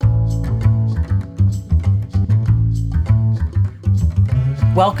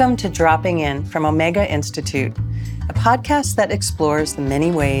Welcome to Dropping In from Omega Institute, a podcast that explores the many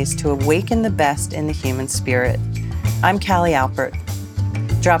ways to awaken the best in the human spirit. I'm Callie Alpert.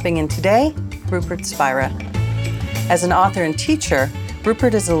 Dropping in today, Rupert Spira. As an author and teacher,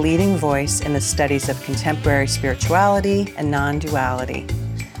 Rupert is a leading voice in the studies of contemporary spirituality and non-duality.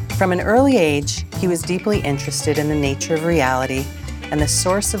 From an early age, he was deeply interested in the nature of reality and the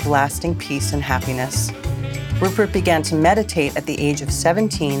source of lasting peace and happiness. Rupert began to meditate at the age of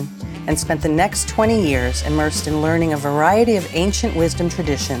 17 and spent the next 20 years immersed in learning a variety of ancient wisdom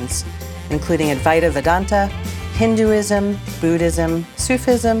traditions, including Advaita Vedanta, Hinduism, Buddhism,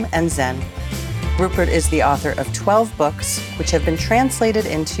 Sufism, and Zen. Rupert is the author of 12 books, which have been translated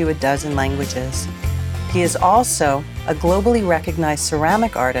into a dozen languages. He is also a globally recognized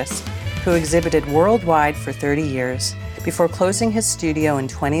ceramic artist who exhibited worldwide for 30 years before closing his studio in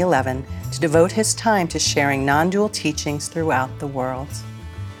 2011 to devote his time to sharing non-dual teachings throughout the world.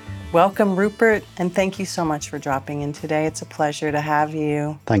 Welcome, Rupert, and thank you so much for dropping in today. It's a pleasure to have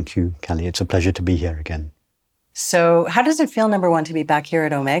you. Thank you, Callie. It's a pleasure to be here again. So how does it feel, number one, to be back here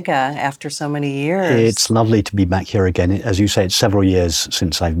at Omega after so many years? It's lovely to be back here again. As you say, it's several years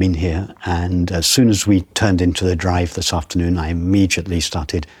since I've been here. And as soon as we turned into the drive this afternoon, I immediately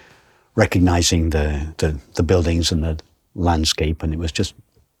started recognizing the buildings and the landscape. And it was just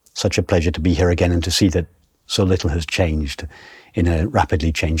such a pleasure to be here again and to see that so little has changed in a rapidly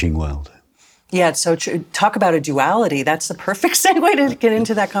changing world. Yeah, it's so true. Talk about a duality. That's the perfect segue to get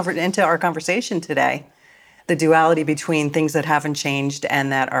into into our conversation today. The duality between things that haven't changed and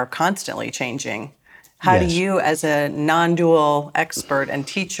that are constantly changing. How do you, as a non-dual expert and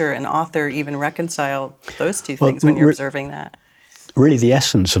teacher and author, even reconcile those two things when you're observing that? Really, the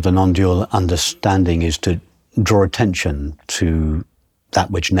essence of the non-dual understanding is to draw attention to that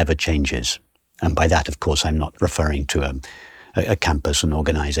which never changes. And by that, of course, I'm not referring to a campus, an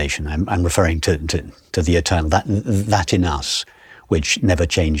organization. I'm referring to the eternal, that in us, which never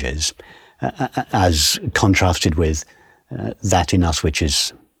changes, as contrasted with that in us which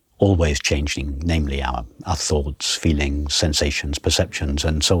is always changing, namely our thoughts, feelings, sensations, perceptions,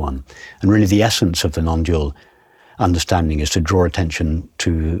 and so on. And really the essence of the non-dual understanding is to draw attention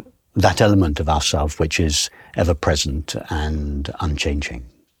to that element of ourself which is ever present and unchanging.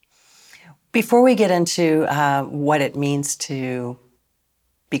 Before we get into what it means to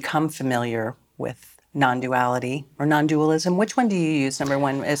become familiar with non-duality or non-dualism, which one do you use, number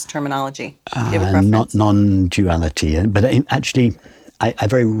one, as terminology? Do you have a preference? Not non-duality, but actually I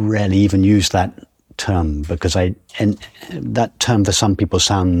very rarely even use that term because that term for some people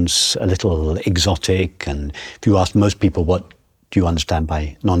sounds a little exotic, and if you ask most people what do you understand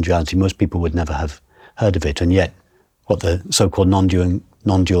by non-duality, most people would never have heard of it. And yet what the so-called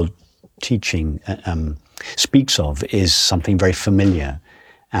non-dual teaching speaks of is something very familiar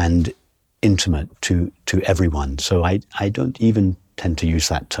and intimate to everyone. So I don't even tend to use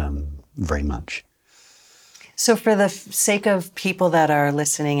that term very much. So for the sake of people that are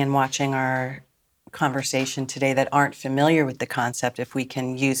listening and watching our conversation today that aren't familiar with the concept, if we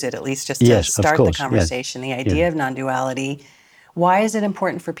can use it at least just to start the conversation, the idea of non-duality, why is it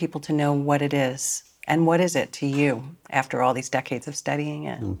important for people to know what it is? And what is it to you after all these decades of studying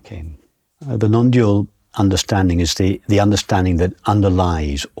it? Okay. The non-dual understanding is the understanding that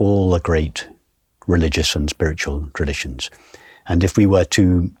underlies all the great religious and spiritual traditions. And if we were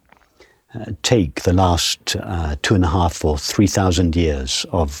to take the last 2,500 or 3,000 years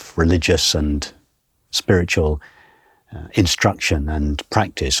of religious and spiritual instruction and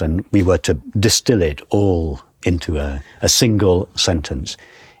practice, and we were to distill it all into a single sentence,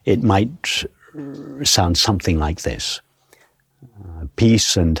 it might sound something like this.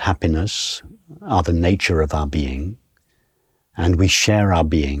 Peace and happiness are the nature of our being, and we share our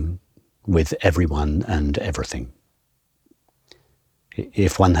being with everyone and everything.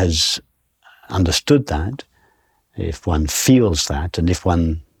 If one has understood that, if one feels that, and if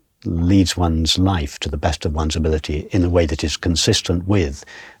one leads one's life to the best of one's ability in a way that is consistent with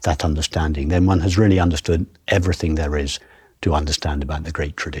that understanding, then one has really understood everything there is to understand about the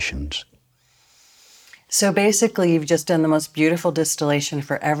great traditions. So basically, you've just done the most beautiful distillation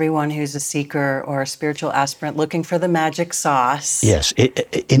for everyone who's a seeker or a spiritual aspirant looking for the magic sauce. Yes,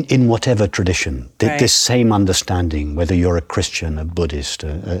 in whatever tradition, this same understanding, whether you're a Christian, a Buddhist,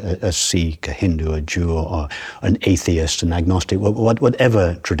 a Sikh, a Hindu, a Jew, or an atheist, an agnostic,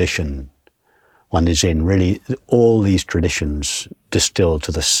 whatever tradition one is in, really all these traditions distill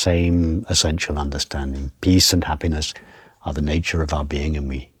to the same essential understanding. Peace and happiness are the nature of our being, and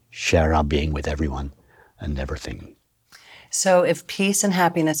we share our being with everyone and everything. So if peace and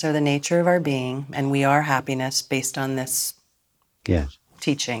happiness are the nature of our being, and we are happiness based on this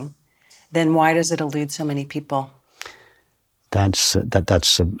teaching, then why does it elude so many people? That's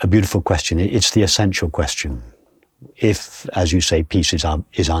a beautiful question. It's the essential question. If, as you say, peace is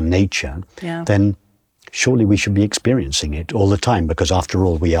our nature, then surely we should be experiencing it all the time, because after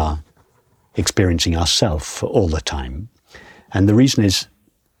all, we are experiencing ourselves all the time. And the reason is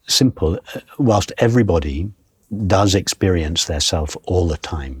simple. Whilst everybody does experience their self all the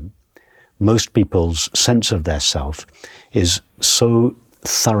time, most people's sense of their self is so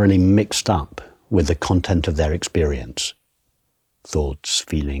thoroughly mixed up with the content of their experience, thoughts,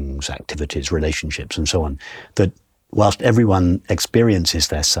 feelings, activities, relationships, and so on, that whilst everyone experiences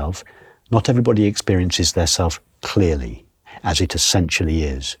their self, not everybody experiences their self clearly, as it essentially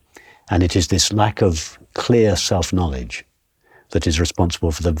is. And it is this lack of clear self-knowledge that is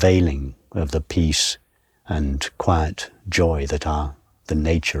responsible for the veiling of the peace and quiet joy that are the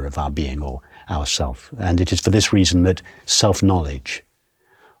nature of our being or our self. And it is for this reason that self-knowledge,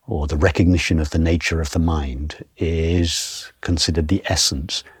 or the recognition of the nature of the mind, is considered the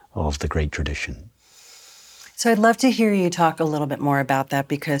essence of the great tradition. So I'd love to hear you talk a little bit more about that,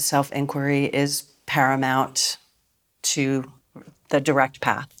 because self-inquiry is paramount to the direct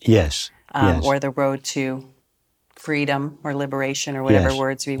path. Yes. Or the road to freedom or liberation, or whatever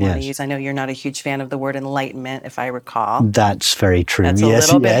words we want to use. I know you're not a huge fan of the word enlightenment, if I recall. That's very true. That's a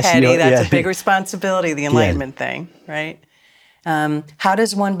little bit heady. That's a big responsibility, the enlightenment thing, right? How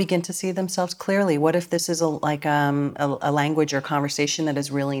does one begin to see themselves clearly? What if this is a language or conversation that is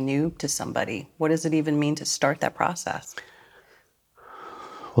really new to somebody? What does it even mean to start that process?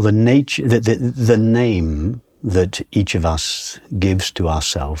 Well, the name that each of us gives to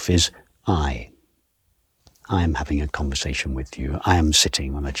ourselves is I. I am having a conversation with you. I am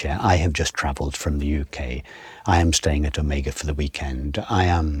sitting on a chair. I have just travelled from the UK. I am staying at Omega for the weekend. I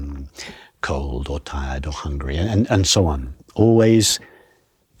am cold or tired or hungry, and so on. Always,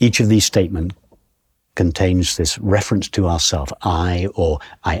 each of these statements contains this reference to ourself, I or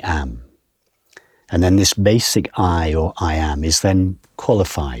I am. And then this basic I or I am is then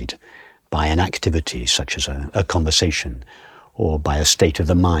qualified by an activity such as a conversation, or by a state of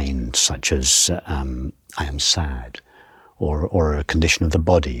the mind such as I am sad, or a condition of the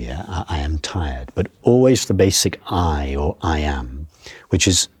body, I am tired. But always the basic I or I am, which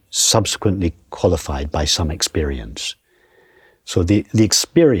is subsequently qualified by some experience. So the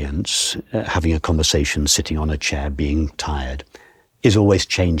experience, having a conversation, sitting on a chair, being tired, is always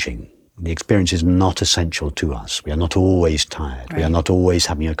changing. The experience is not essential to us. We are not always tired. Right. We are not always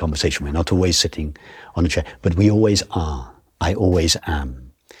having a conversation. We're not always sitting on a chair, but we always are. I always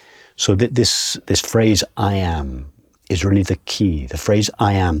am. So this phrase, I am, is really the key. The phrase,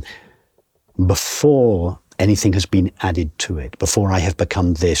 I am, before anything has been added to it, before I have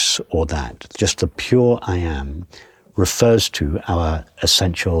become this or that, just the pure I am refers to our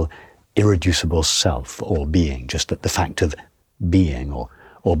essential, irreducible self or being, just the fact of being or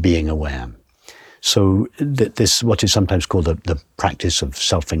being aware. So this, what is sometimes called the practice of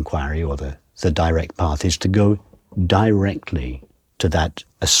self-inquiry, or the direct path, is to go directly to that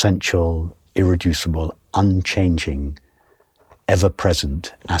essential, irreducible, unchanging,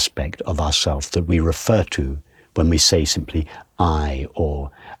 ever-present aspect of ourself that we refer to when we say simply I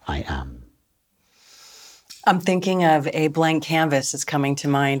or I am. I'm thinking of a blank canvas is coming to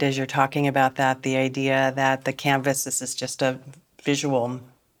mind as you're talking about that, the idea that the canvas, this is just a visual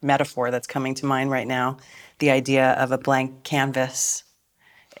metaphor that's coming to mind right now, the idea of a blank canvas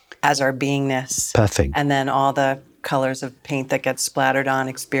as our beingness. Perfect. And then all the colors of paint that get splattered on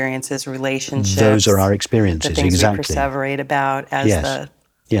experiences, relationships. Those are our experiences, the things exactly. we perseverate about as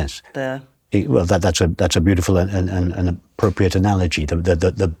that's a beautiful and appropriate analogy.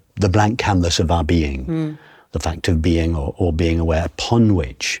 The blank canvas of our being, the fact of being or being aware, upon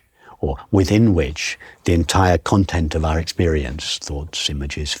which or within which the entire content of our experience, thoughts,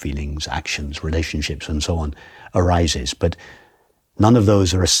 images, feelings, actions, relationships, and so on, arises. But none of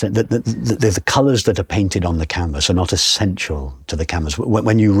those are the colors that are painted on the canvas are not essential to the canvas.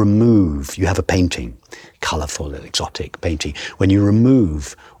 When you remove, you have a painting, colorful, exotic painting. When you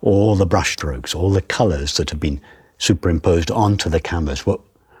remove all the brushstrokes, all the colors that have been superimposed onto the canvas, what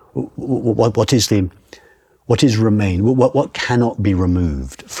cannot be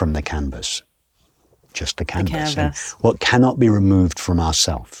removed from the canvas? Just the canvas. And what cannot be removed from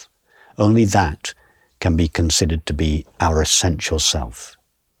ourself? Only that can be considered to be our essential self.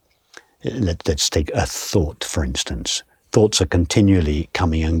 Let's take a thought, for instance. Thoughts are continually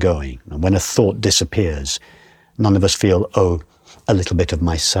coming and going. And when a thought disappears, none of us feel, oh, a little bit of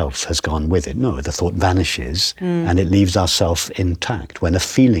myself has gone with it. No, the thought vanishes and it leaves ourself intact. When a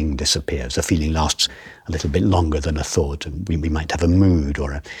feeling disappears, a feeling lasts a little bit longer than a thought. We might have a mood,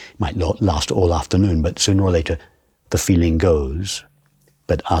 or it might last all afternoon, but sooner or later the feeling goes,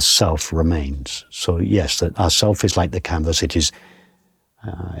 but our self remains. So yes, that our self is like the canvas. It is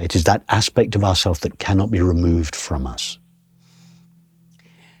that aspect of ourself that cannot be removed from us.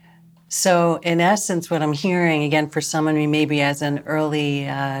 So in essence, what I'm hearing, again, for someone who maybe as an early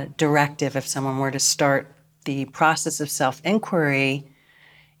directive, if someone were to start the process of self-inquiry,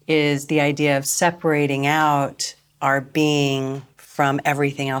 is the idea of separating out our being from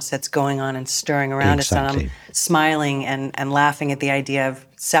everything else that's going on and stirring around us. And I'm smiling and laughing at the idea of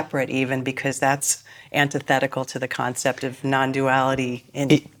separate even, because that's antithetical to the concept of non-duality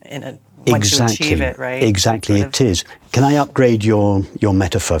once you achieve it, right? Exactly, it is. Can I upgrade your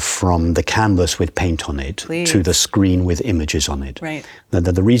metaphor from the canvas with paint on it to the screen with images on it? Right. Now,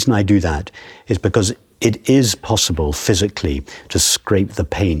 the reason I do that is because it is possible physically to scrape the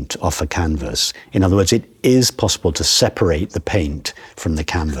paint off a canvas. In other words, it is possible to separate the paint from the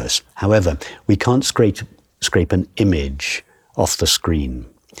canvas. However, we can't scrape an image off the screen.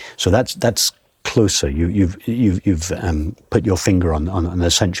 So that's closer. You've put your finger on an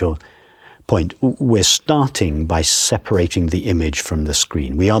essential point. We're starting by separating the image from the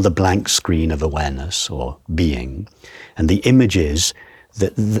screen. We are the blank screen of awareness or being, and the images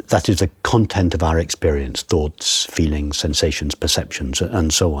that is the content of our experience, thoughts, feelings, sensations, perceptions,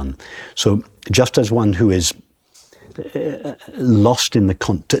 and so on. So just as one who is lost in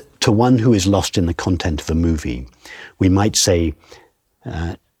to one who is lost in the content of a movie, we might say,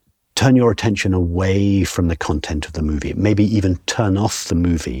 turn your attention away from the content of the movie. Maybe even turn off the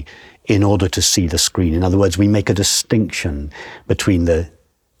movie in order to see the screen. In other words, we make a distinction between the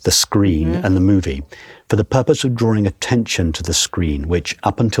screen and the movie for the purpose of drawing attention to the screen, which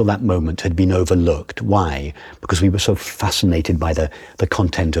up until that moment had been overlooked. Why? Because we were so fascinated by the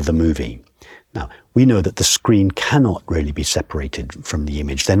content of the movie. Now, we know that the screen cannot really be separated from the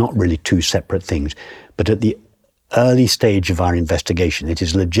image. They're not really two separate things. But at the early stage of our investigation, it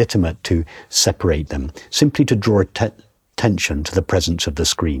is legitimate to separate them, simply to draw attention to the presence of the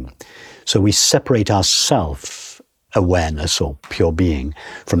screen. So we separate our self-awareness or pure being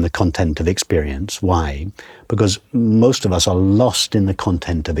from the content of experience. Why? Because most of us are lost in the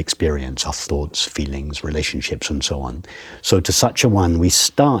content of experience, our thoughts, feelings, relationships, and so on. So to such a one, we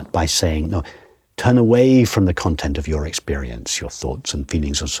start by saying, no, turn away from the content of your experience, your thoughts and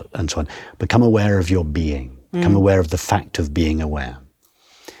feelings and so on. Become aware of your being. Become aware of the fact of being aware.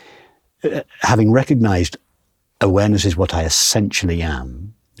 Having recognized awareness is what I essentially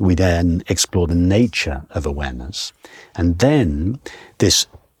am, we then explore the nature of awareness. And then this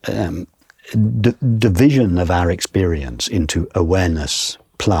division of our experience into awareness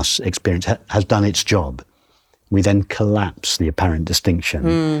plus experience has done its job. We then collapse the apparent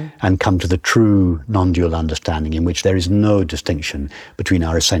distinction and come to the true non-dual understanding in which there is no distinction between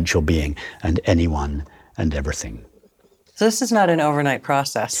our essential being and anyone and everything. So this is not an overnight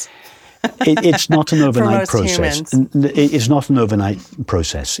process. It's not an overnight process. Humans. It's not an overnight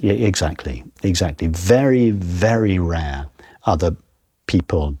process. Yeah, exactly. Very, very rare are the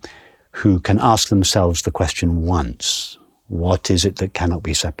people who can ask themselves the question once, what is it that cannot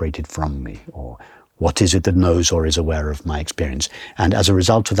be separated from me? Or what is it that knows or is aware of my experience? And as a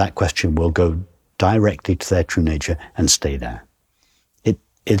result of that question, will go directly to their true nature and stay there.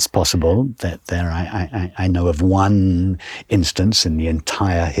 It's possible that I know of one instance in the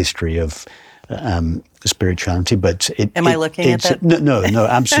entire history of spirituality, but Am I looking at that? No,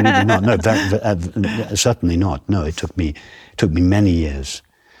 absolutely not. No, certainly not. No, it took me many years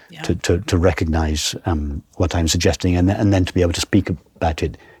to recognize what I'm suggesting, and then to be able to speak about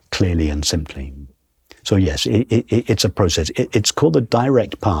it clearly and simply. So yes, it's a process. It's called the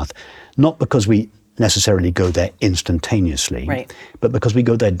direct path, not because we necessarily go there instantaneously, right, but because we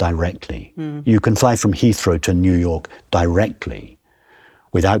go there directly. You can fly from Heathrow to New York directly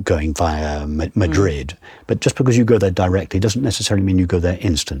without going via Madrid, but just because you go there directly doesn't necessarily mean you go there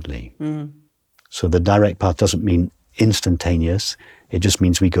instantly. So the direct path doesn't mean instantaneous, it just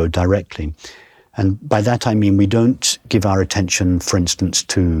means we go directly. And by that I mean we don't give our attention, for instance,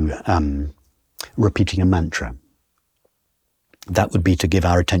 to repeating a mantra. That would be to give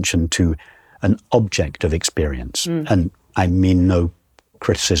our attention to an object of experience. And I mean no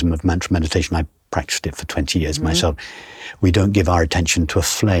criticism of mantra meditation. I practiced it for 20 years myself. We don't give our attention to a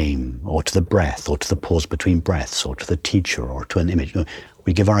flame or to the breath or to the pause between breaths or to the teacher or to an image. No,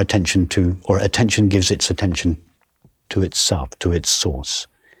 we give our attention to, or attention gives its attention to itself, to its source.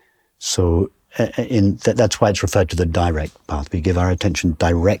 So that's why it's referred to the direct path. We give our attention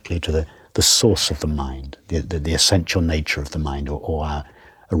directly to the source of the mind, the essential nature of the mind, or our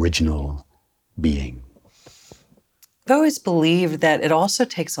original being. I've always believed that it also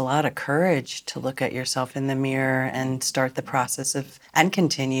takes a lot of courage to look at yourself in the mirror and start the process and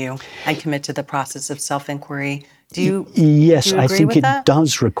continue and commit to the process of self-inquiry. Yes, do you I agree think with it that?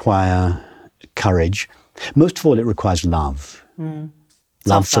 does require courage. Most of all, it requires love.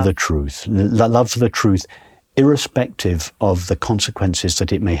 Love for the truth. Love for the truth, irrespective of the consequences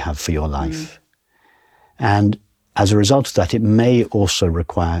that it may have for your life. And as a result of that, it may also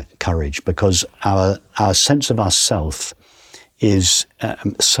require courage, because our sense of ourself is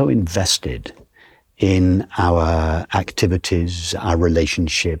so invested in our activities, our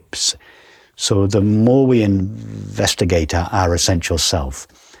relationships. So the more we investigate our essential self,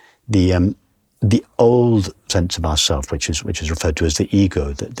 the old sense of ourself, which is referred to as the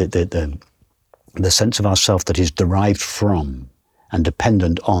ego, the sense of ourself that is derived from and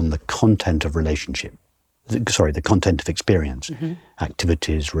dependent on the content of relationship. The content of experience,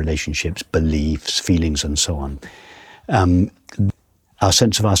 activities, relationships, beliefs, feelings, and so on. Our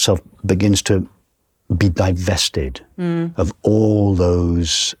sense of ourself begins to be divested of all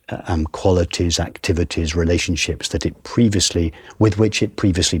those qualities, activities, relationships with which it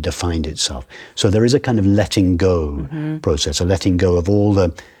previously defined itself. So there is a kind of letting go process, a letting go of all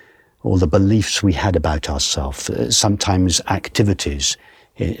the beliefs we had about ourselves, sometimes activities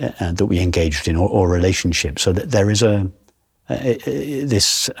that we engaged in, or relationships. So that there is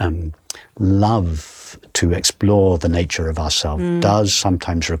this love to explore the nature of ourselves does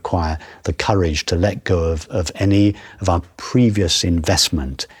sometimes require the courage to let go of any of our previous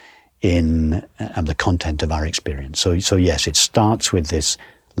investment in the content of our experience. So yes, it starts with this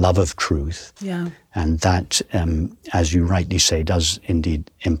love of truth, and that, as you rightly say, does indeed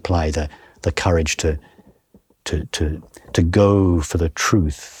imply the courage to go for the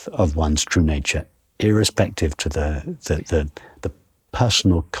truth of one's true nature, irrespective to the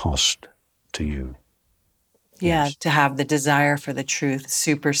personal cost to you. Yeah, Yes. to have the desire for the truth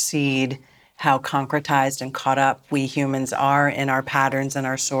supersede how concretized and caught up we humans are in our patterns and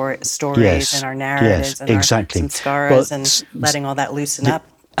our stories and our narratives and exactly. our samskaras, and letting all that loosen up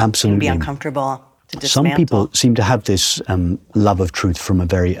Absolutely. can be uncomfortable to dismantle. Some people seem to have this love of truth from a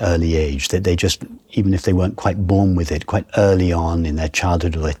very early age, that they just, even if they weren't quite born with it, quite early on in their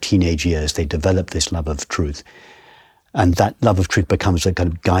childhood or their teenage years, they develop this love of truth. And that love of truth becomes a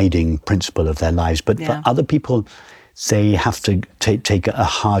kind of guiding principle of their lives. But for other people, they have to take a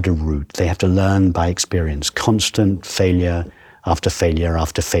harder route. They have to learn by experience, constant failure after failure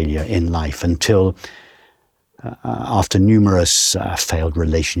after failure in life, until after numerous failed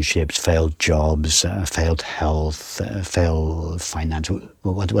relationships, failed jobs, failed health, failed finance,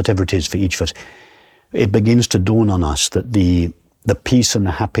 whatever it is for each of us, it begins to dawn on us that the peace and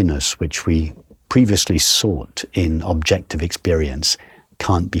the happiness which we previously sought in objective experience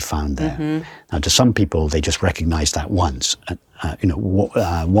can't be found there. Now, to some people, they just recognize that once.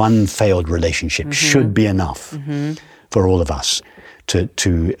 One failed relationship should be enough for all of us to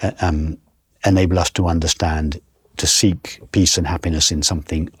enable us to understand, to seek peace and happiness in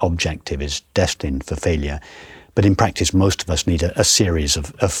something objective is destined for failure. But in practice, most of us need a series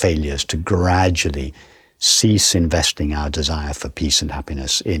of failures to gradually cease investing our desire for peace and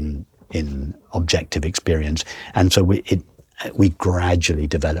happiness in objective experience. And so we gradually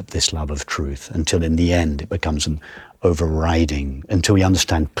develop this love of truth until in the end it becomes an overriding, until we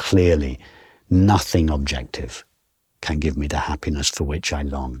understand clearly nothing objective can give me the happiness for which I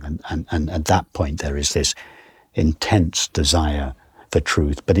long. And at that point there is this intense desire for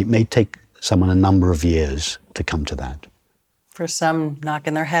truth, but it may take someone a number of years to come to that. For some,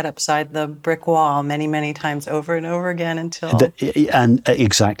 knocking their head upside the brick wall many, many times over and over again until...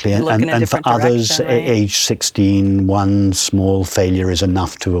 Exactly. And for others, right? age 16, one small failure is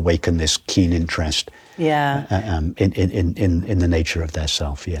enough to awaken this keen interest in the nature of their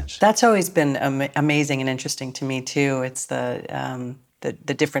self, yes. That's always been amazing and interesting to me, too. It's the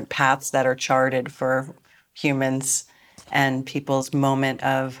different paths that are charted for humans and people's moment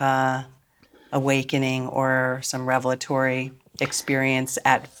of awakening or some revelatory experience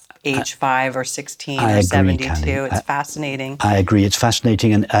at age 5 or 16 or 72. Callie. It's fascinating. I agree. It's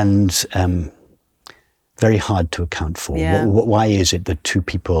fascinating and very hard to account for. Yeah. Why is it that two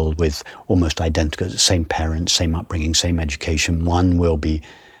people with almost identical, same parents, same upbringing, same education, one will be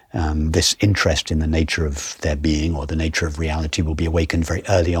this interest in the nature of their being or the nature of reality will be awakened very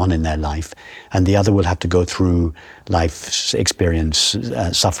early on in their life, and the other will have to go through life's experience,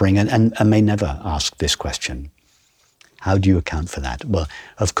 suffering, and may never ask this question. How do you account for that? Well,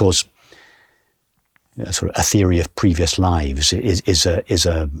 of course, sort of a theory of previous lives is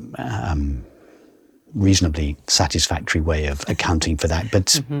a reasonably satisfactory way of accounting for that.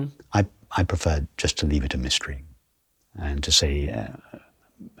 But I prefer just to leave it a mystery and to say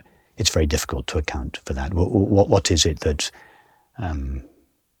it's very difficult to account for that. What is it that...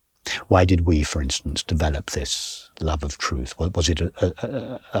 why did we, for instance, develop this love of truth? Was it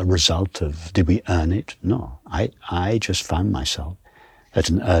a result of... Did we earn it? No. I just found myself at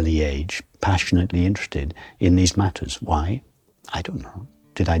an early age passionately interested in these matters. Why? I don't know.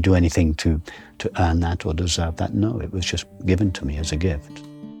 Did I do anything to earn that or deserve that? No, it was just given to me as a gift.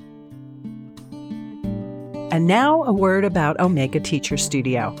 And now a word about Omega Teacher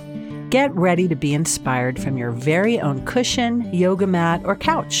Studio. Get ready to be inspired from your very own cushion, yoga mat, or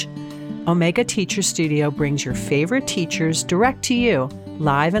couch. Omega Teacher Studio brings your favorite teachers direct to you,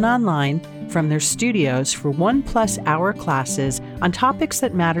 live and online, from their studios for 1+ hour classes on topics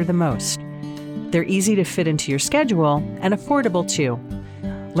that matter the most. They're easy to fit into your schedule and affordable too.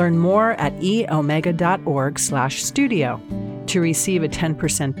 Learn more at eomega.org/studio. To receive a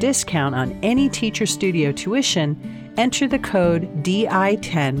 10% discount on any Teacher Studio tuition, enter the code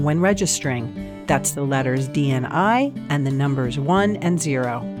DI10 when registering. That's the letters DNI and the numbers 1 and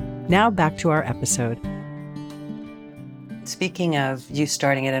 0. Now back to our episode. Speaking of you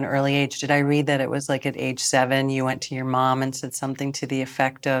starting at an early age, did I read that it was like at age 7 you went to your mom and said something to the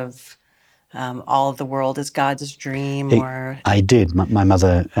effect of all of the world is God's dream? I did. My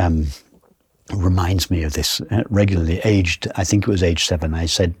mother reminds me of this regularly. I think it was age 7. I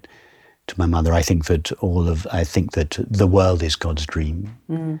said to my mother, I think that the world is God's dream,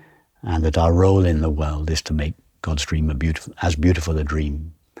 and that our role in the world is to make God's dream as beautiful a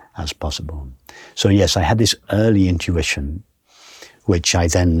dream as possible. So yes, I had this early intuition, which I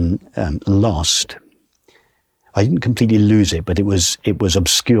then lost. I didn't completely lose it, but it was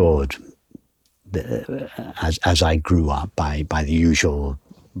obscured as I grew up by the usual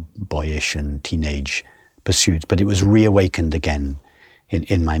boyish and teenage pursuits. But it was reawakened again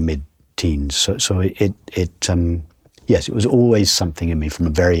in my mid-teens. So yes, it was always something in me from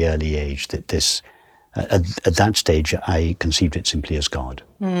a very early age that this. At that stage, I conceived it simply as God.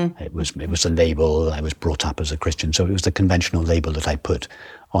 It was a label. I was brought up as a Christian, so it was the conventional label that I put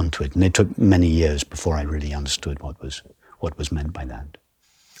onto it. And it took many years before I really understood what was meant by that.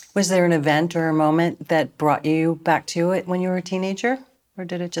 Was there an event or a moment that brought you back to it when you were a teenager, or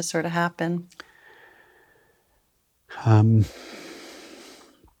did it just sort of happen?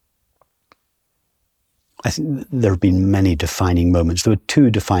 I think there have been many defining moments. There were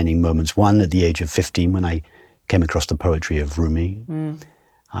 2 defining moments. One at the age of 15 when I came across the poetry of Rumi.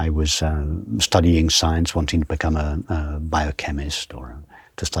 I was studying science, wanting to become a biochemist or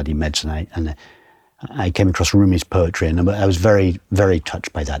to study medicine. And I came across Rumi's poetry, and I was very, very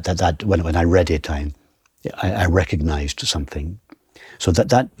touched by that. That when I read it, I recognized something. So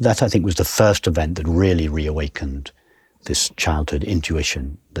that I think was the first event that really reawakened this childhood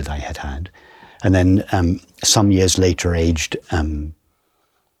intuition that I had. And then some years later, aged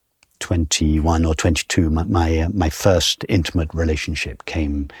 21 or 22, my first intimate relationship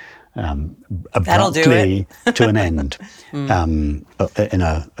came abruptly to an end in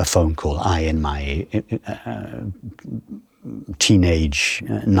a phone call. I, in my teenage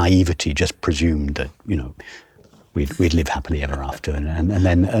naivety, just presumed that we'd live happily ever after, and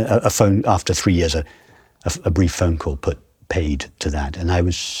then a phone after 3 years, a brief phone call paid to that, and I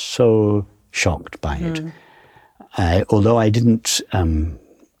was so shocked by it. Although I didn't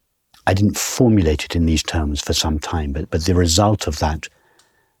formulate it in these terms for some time, but the result of that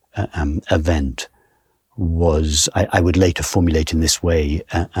event was I would later formulate in this way: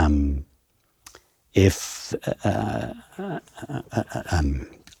 if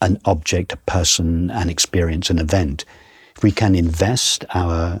an object, a person, an experience, an event, if we can invest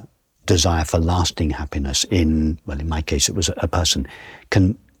our desire for lasting happiness in my case it was a person,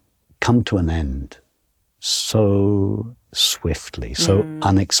 can come to an end so swiftly, so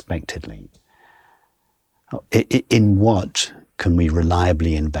unexpectedly. In what can we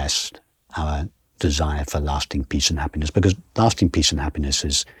reliably invest our desire for lasting peace and happiness? Because lasting peace and happiness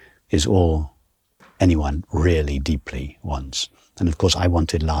is all anyone really deeply wants. And of course I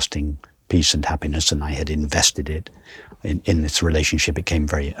wanted lasting peace and happiness, and I had invested it in this relationship. It came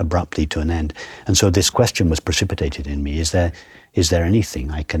very abruptly to an end. And so this question was precipitated in me: is there anything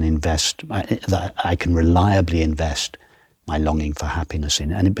I can invest, that I can reliably invest my longing for happiness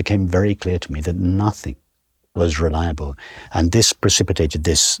in? And it became very clear to me that nothing was reliable. And this precipitated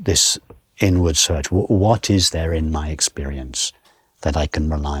this inward search. What is there in my experience that I can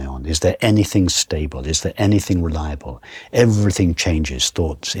rely on? Is there anything stable? Is there anything reliable? Everything changes,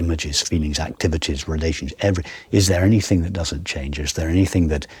 thoughts, images, feelings, activities, relations, is there anything that doesn't change? Is there anything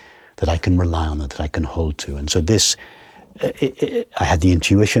that I can rely on, that I can hold to? And so this, I had the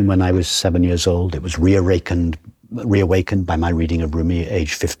intuition when I was 7 years old. It was reawakened by my reading of Rumi at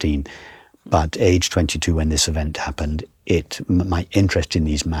age 15. But age 22, when this event happened, my interest in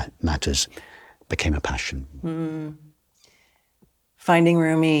these matters became a passion. Finding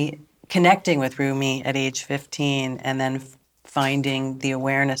Rumi, connecting with Rumi at age 15, and then finding the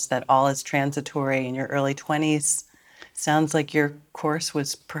awareness that all is transitory in your early 20s. Sounds like your course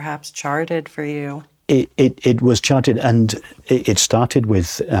was perhaps charted for you. It was charted, and it started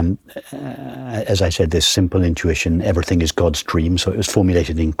with, as I said, this simple intuition, everything is God's dream. So it was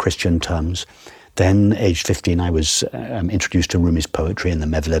formulated in Christian terms. Then, age 15, I was introduced to Rumi's poetry and the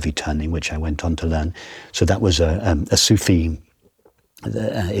Mevlevi turning, which I went on to learn. So that was a Sufi,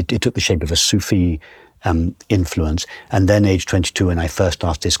 it took the shape of a Sufi influence. And then, age 22, when I first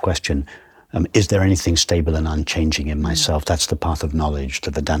asked this question, is there anything stable and unchanging in myself? That's the path of knowledge,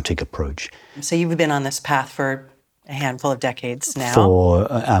 the Vedantic approach. So you've been on this path for a handful of decades now. For,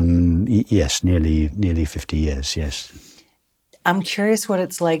 yes, nearly 50 years, yes. I'm curious what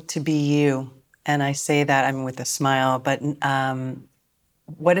it's like to be you. And I say that, with a smile, but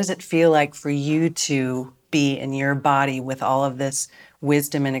what does it feel like for you to be in your body with all of this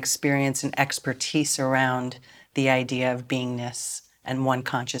wisdom and experience and expertise around the idea of beingness and one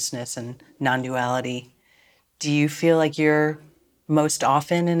consciousness and non-duality? Do you feel like you're most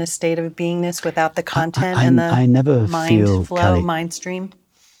often in a state of beingness without the content and the I never mind flow, mind stream?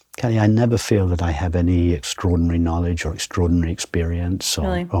 Kelly, I never feel that I have any extraordinary knowledge or extraordinary experience,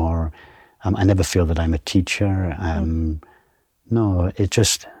 or I never feel that I'm a teacher. No,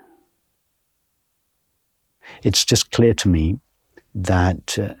 it's just clear to me that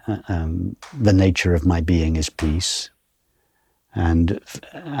the nature of my being is peace. And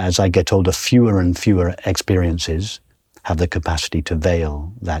as I get older, fewer and fewer experiences have the capacity to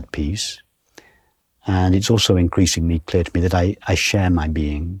veil that peace. And it's also increasingly clear to me that I share my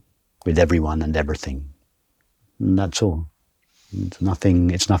being with everyone and everything. And that's all. It's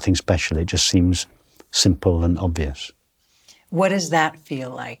nothing special. It just seems simple and obvious. What does that feel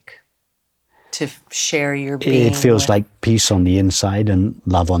like, to share your being? It feels like peace on the inside and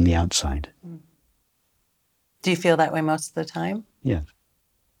love on the outside. Do you feel that way most of the time? Yes.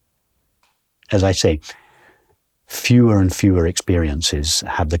 As I say, fewer and fewer experiences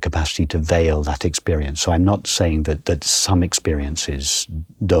have the capacity to veil that experience. So I'm not saying that some experiences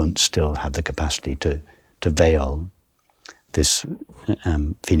don't still have the capacity to veil this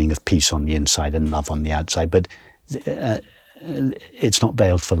feeling of peace on the inside and love on the outside, but it's not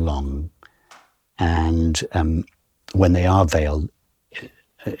veiled for long. And when they are veiled,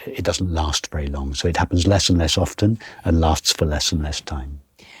 it doesn't last very long. So it happens less and less often and lasts for less and less time.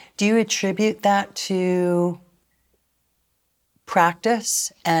 Do you attribute that to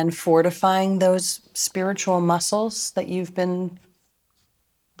practice and fortifying those spiritual muscles that you've been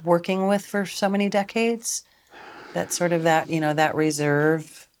working with for so many decades? That sort of that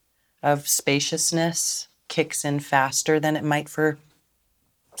reserve of spaciousness kicks in faster than it might for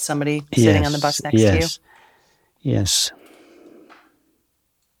somebody sitting on the bus next to you? Yes.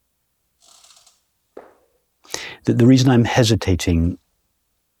 The reason I'm hesitating,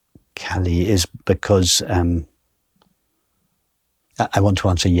 Callie, is because I want to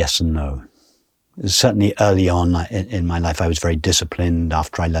answer yes and no. Certainly early on in my life, I was very disciplined.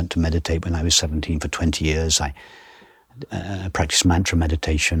 After I learned to meditate when I was 17 for 20 years, I practiced mantra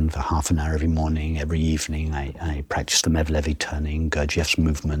meditation for half an hour every morning, every evening. I practiced the Mevlevi turning, Gurdjieff's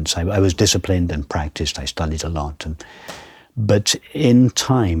movements. I was disciplined and practiced. I studied a lot. But in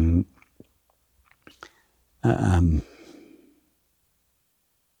time,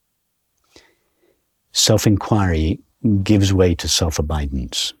 self-inquiry gives way to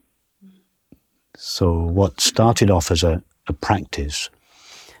self-abidance. So what started off as a practice,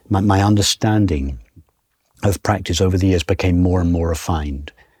 my understanding of practice over the years became more and more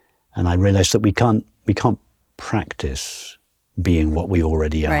refined. And I realized that we can't practice being what we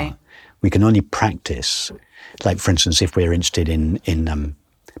already are. Right. We can only practice, like for instance, if we're interested in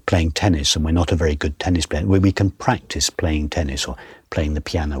playing tennis and we're not a very good tennis player, we can practice playing tennis or playing the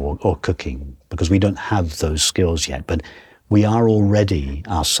piano or cooking, because we don't have those skills yet. But we are already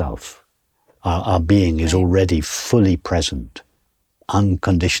ourself. Our being is already fully present,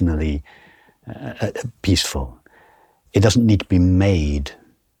 unconditionally peaceful. It doesn't need to be made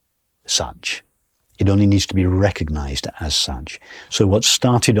such. It only needs to be recognized as such. So what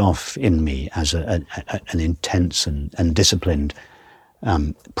started off in me as an intense and disciplined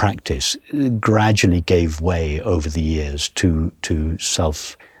practice gradually gave way over the years to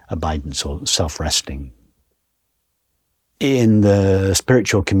self-abidance or self-resting. In the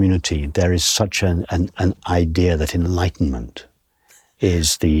spiritual community, there is such an idea that enlightenment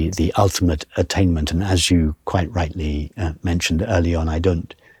is the ultimate attainment. And as you quite rightly mentioned early on, I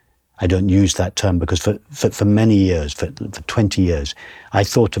don't use that term because for many years, for 20 years, I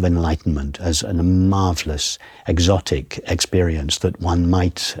thought of enlightenment as a marvelous, exotic experience that one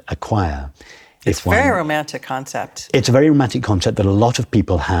might acquire. It's a very romantic concept. It's a very romantic concept that a lot of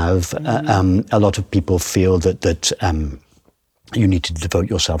people have. A lot of people feel that you need to devote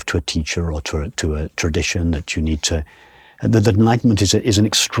yourself to a teacher or to a tradition, that you need to... That enlightenment is an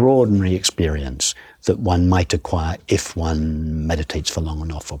extraordinary experience that one might acquire if one meditates for long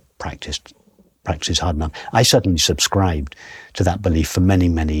enough or practices hard enough. I certainly subscribed to that belief for many,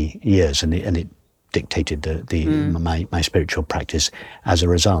 many years, and it dictated my spiritual practice as a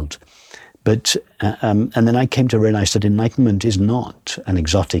result. But and then I came to realize that enlightenment is not an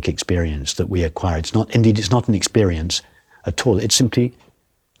exotic experience that we acquire. It's not an experience at all. It's simply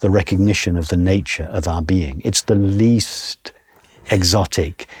the recognition of the nature of our being. It's the least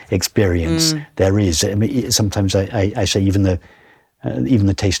exotic experience there is. I mean, sometimes I say even the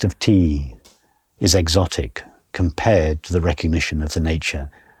taste of tea is exotic compared to the recognition of the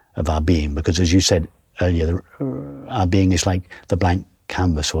nature of our being. Because as you said earlier, our being is like the blank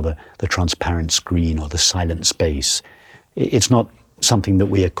canvas or the transparent screen or the silent space. It's not something that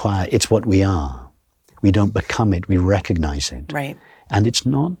we acquire. It's what we are. We don't become it. We recognize it. Right. And it's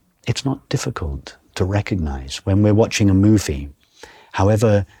not difficult to recognize when we're watching a movie,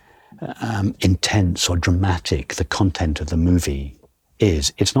 however intense or dramatic the content of the movie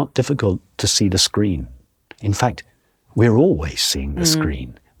is, it's not difficult to see the screen. In fact, we're always seeing the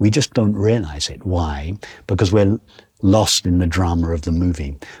screen. We just don't realize it. Why? Because we're lost in the drama of the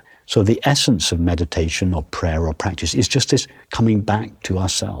movie. So the essence of meditation or prayer or practice is just this coming back to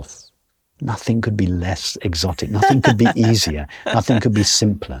ourselves. Nothing could be less exotic. Nothing could be easier. Nothing could be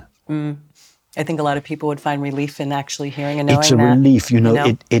simpler. I think a lot of people would find relief in actually hearing and knowing that. It's a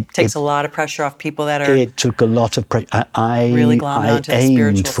relief, It takes a lot of pressure off people that are... It took a lot of pressure. Really glommed onto the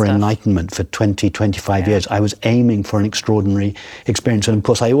aimed for stuff. Enlightenment for 20, 25 years. I was aiming for an extraordinary experience. And of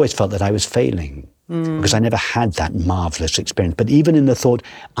course, I always felt that I was failing because I never had that marvelous experience. But even in the thought,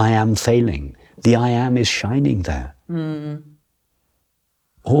 I am failing, the I am is shining there.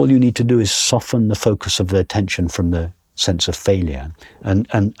 All you need to do is soften the focus of the attention from the sense of failure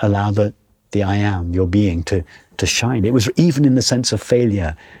and allow the I am, your being, to shine. It was even in the sense of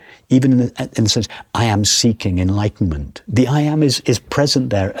failure, even in the sense, I am seeking enlightenment. The I am is present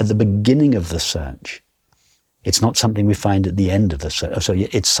there at the beginning of the search. It's not something we find at the end of the search. So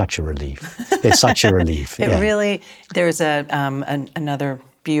it's such a relief. It's such a relief. Really, there's another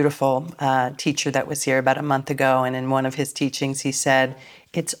beautiful teacher that was here about a month ago, and in one of his teachings he said,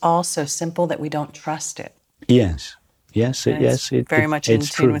 it's all so simple that we don't trust it. Yes. Yes, it's very much in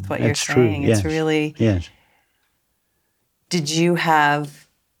tune with what you're saying. Yes. It's really... Yes. Did you have,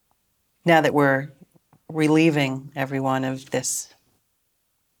 now that we're relieving everyone of this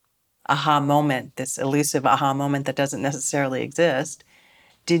aha moment, this elusive aha moment that doesn't necessarily exist,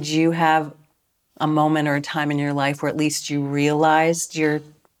 did you have a moment or a time in your life where at least you realized your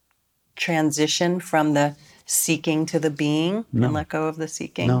transition from the seeking to the being and let go of the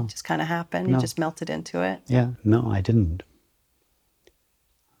seeking? No. It just kind of happened? No. You just melted into it? Yeah, no, I didn't.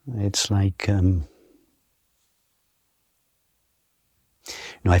 It's like,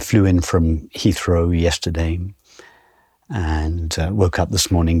 I flew in from Heathrow yesterday and woke up this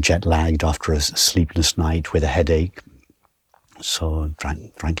morning jet-lagged after a sleepless night with a headache. So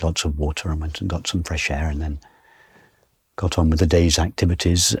drank lots of water and went and got some fresh air and then got on with the day's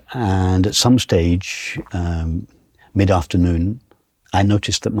activities. And at some stage, mid-afternoon, I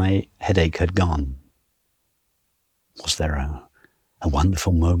noticed that my headache had gone. Was there a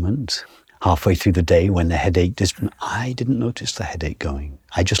wonderful moment halfway through the day when the headache I didn't notice the headache going.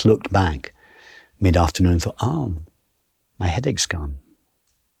 I just looked back mid-afternoon and thought, oh, my headache's gone.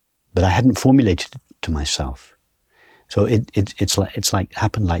 But I hadn't formulated it to myself. So it's like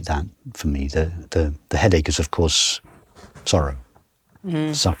happened like that for me. The headache is, of course, sorrow,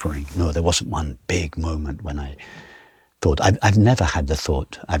 suffering. No, there wasn't one big moment when I thought. I've never had the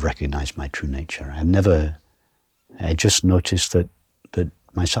thought I've recognized my true nature. I just noticed that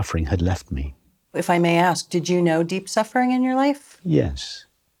my suffering had left me. If I may ask, did you know deep suffering in your life? Yes.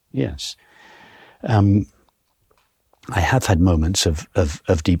 I have had moments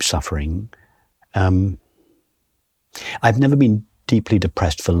of deep suffering. I've never been deeply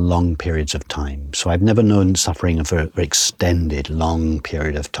depressed for long periods of time. So I've never known suffering for an extended, long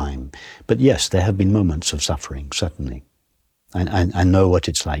period of time. But yes, there have been moments of suffering, certainly. I know what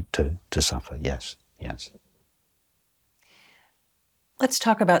it's like to suffer, yes. Let's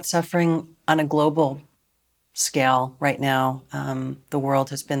talk about suffering on a global scale right now. The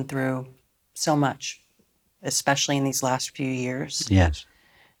world has been through so much, especially in these last few years. Yes.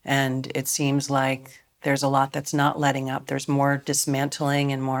 And it seems like there's a lot that's not letting up. There's more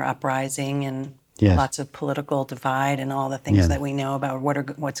dismantling and more uprising and lots of political divide and all the things that we know about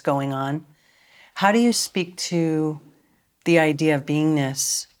what's going on. How do you speak to the idea of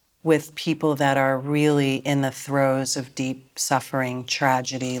beingness with people that are really in the throes of deep suffering,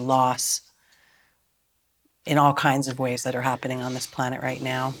 tragedy, loss, in all kinds of ways that are happening on this planet right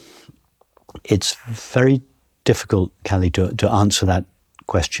now? It's very difficult, Callie, to answer that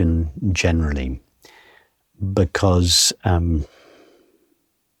question generally, because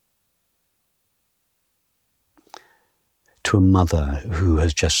to a mother who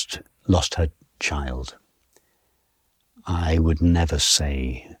has just lost her child, I would never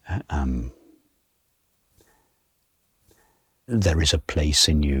say there is a place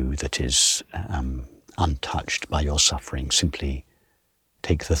in you that is untouched by your suffering. Simply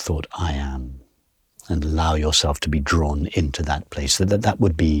take the thought, I am, and allow yourself to be drawn into that place. That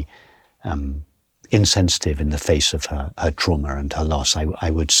would be insensitive in the face of her trauma and her loss. I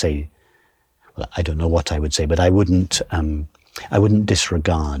would say, well, I don't know what I would say, but I wouldn't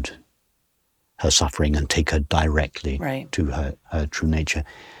disregard her suffering and take her directly to her true nature.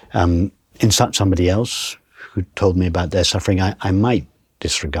 In somebody else who told me about their suffering, I might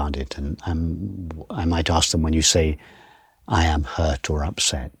disregard it, and I might ask them, when you say, I am hurt or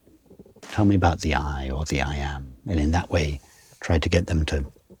upset, tell me about the I or the I am. And in that way, try to get them to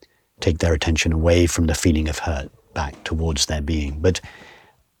take their attention away from the feeling of hurt back towards their being. But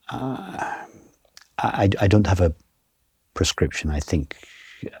I don't have a prescription. I think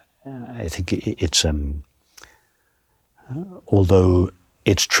it's although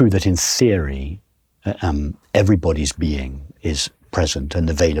it's true that in theory everybody's being is present and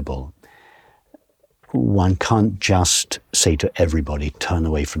available, one can't just say to everybody, turn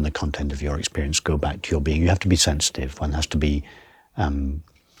away from the content of your experience, go back to your being. You have to be sensitive. One has to be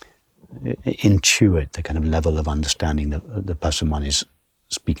intuit the kind of level of understanding that the person one is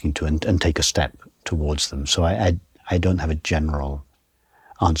speaking to, and take a step towards them. So I don't have a general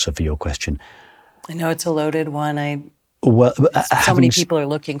answer for your question. I know it's a loaded one. Well, so many people are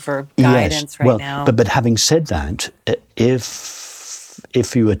looking for guidance now. But having said that,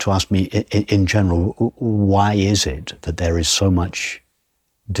 if you were to ask me in general, why is it that there is so much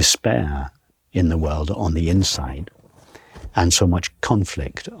despair in the world on the inside and so much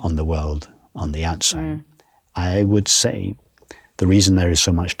conflict on the world on the outside? I would say the reason there is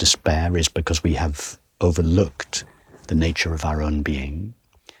so much despair is because we have overlooked the nature of our own being.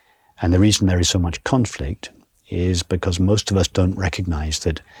 And the reason there is so much conflict is because most of us don't recognize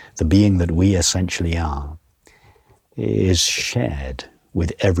that the being that we essentially are is shared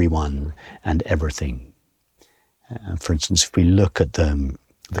with everyone and everything. For instance, if we look at the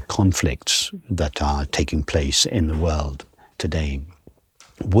conflicts that are taking place in the world today,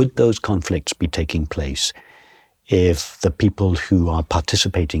 would those conflicts be taking place if the people who are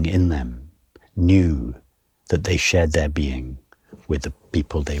participating in them knew that they shared their being with the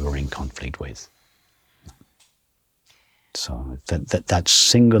people they were in conflict with? So that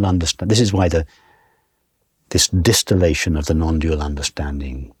single understanding, this is why this distillation of the non-dual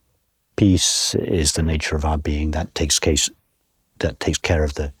understanding, peace is the nature of our being, that takes care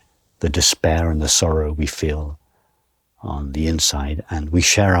of the despair and the sorrow we feel on the inside, and we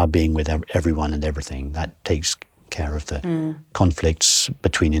share our being with everyone and everything. That takes care of the conflicts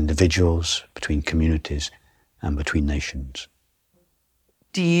between individuals, between communities, and between nations.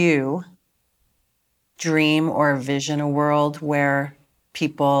 Do you dream or vision a world where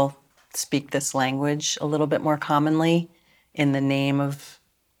people speak this language a little bit more commonly in the name of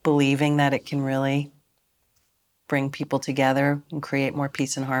believing that it can really bring people together and create more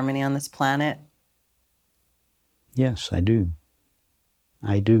peace and harmony on this planet? Yes, I do.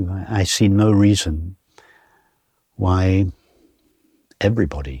 I see no reason why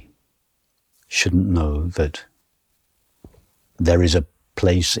everybody shouldn't know that there is a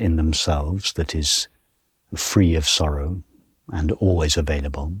place in themselves that is free of sorrow and always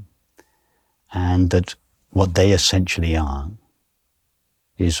available, and that what they essentially are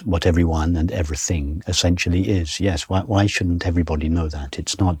is what everyone and everything essentially is. Yes, why shouldn't everybody know that?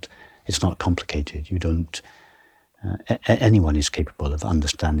 It's not complicated. You don't. Anyone is capable of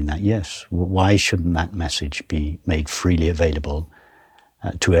understanding that. Yes, why shouldn't that message be made freely available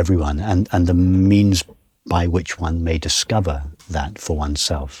to everyone, and the means by which one may discover that for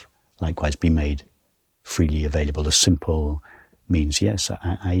oneself likewise be made freely available. A simple means, yes,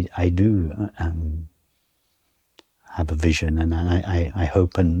 I do have a vision, and I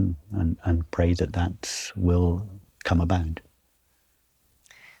hope and pray that will come about.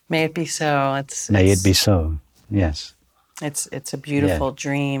 May it be so. May it be so. Yes. It's a beautiful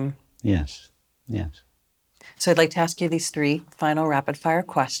dream. Yes. Yes. So I'd like to ask you these 3 final rapid-fire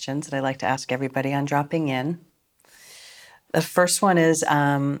questions that I like to ask everybody on dropping in. The first one is,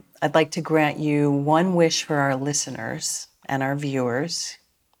 I'd like to grant you one wish for our listeners and our viewers.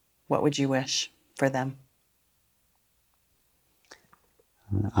 What would you wish for them?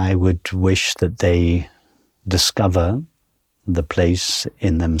 I would wish that they discover the place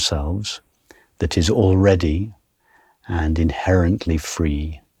in themselves that is already and inherently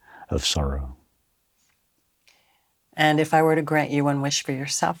free of sorrow. And if I were to grant you one wish for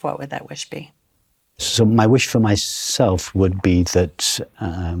yourself, what would that wish be? So my wish for myself would be that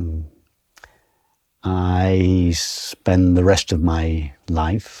I spend the rest of my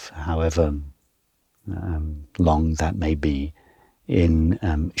life, however long that may be, in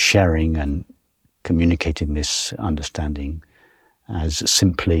sharing and communicating this understanding as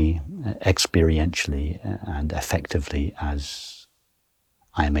simply, experientially, and effectively as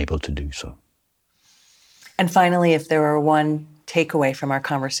I am able to do so. And finally, if there were one takeaway from our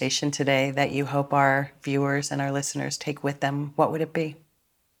conversation today that you hope our viewers and our listeners take with them, what would it be?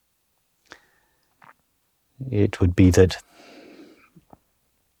 It would be that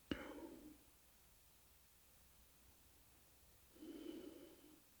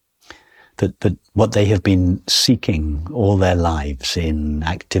what they have been seeking all their lives in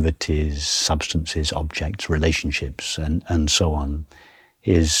activities, substances, objects, relationships, and so on,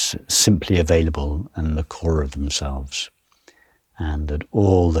 is simply available in the core of themselves. And that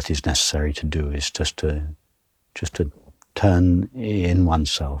all that is necessary to do is just to turn in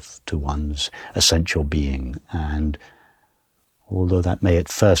oneself to one's essential being. And although that may at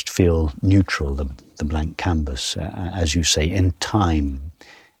first feel neutral, the blank canvas, as you say, in time,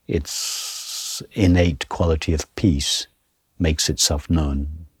 its innate quality of peace makes itself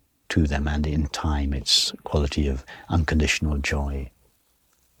known to them, and in time its quality of unconditional joy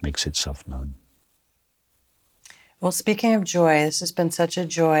makes itself known. Well, speaking of joy, this has been such a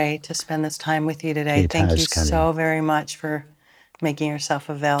joy to spend this time with you today. Thank you so very much for making yourself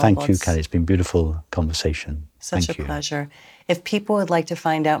available. Thank you, Callie. It's been a beautiful conversation. Such a pleasure. If people would like to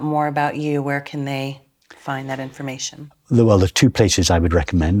find out more about you, where can they find that information? Well, the 2 places I would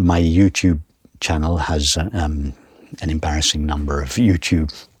recommend. My YouTube channel has an embarrassing number of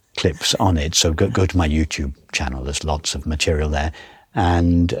YouTube clips on it, so go to my YouTube channel. There's lots of material there.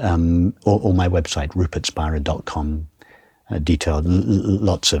 And or my website, rupertspira.com, detailed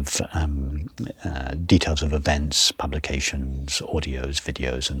lots of details of events, publications, audios,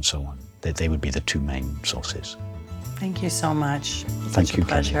 videos, and so on. They would be the 2 main sources. Thank you so much. Thank you,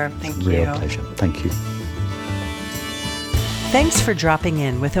 pleasure. Kelly. Thank Real you. pleasure. Thank you. Thanks for dropping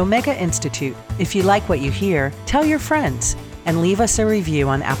in with Omega Institute. If you like what you hear, tell your friends and leave us a review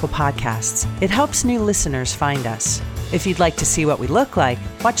on Apple Podcasts. It helps new listeners find us. If you'd like to see what we look like,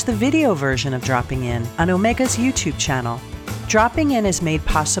 watch the video version of Dropping In on Omega's YouTube channel. Dropping In is made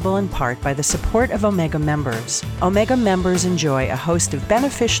possible in part by the support of Omega members. Omega members enjoy a host of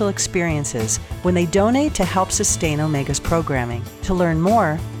beneficial experiences when they donate to help sustain Omega's programming. To learn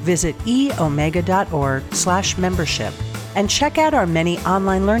more, visit eomega.org/membership and check out our many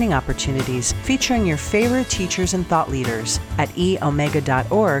online learning opportunities featuring your favorite teachers and thought leaders at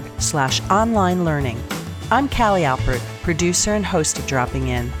eomega.org/online learning. I'm Callie Alpert, producer and host of Dropping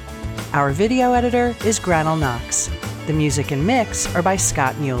In. Our video editor is Granell Knox. The music and mix are by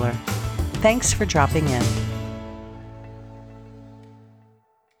Scott Mueller. Thanks for dropping in.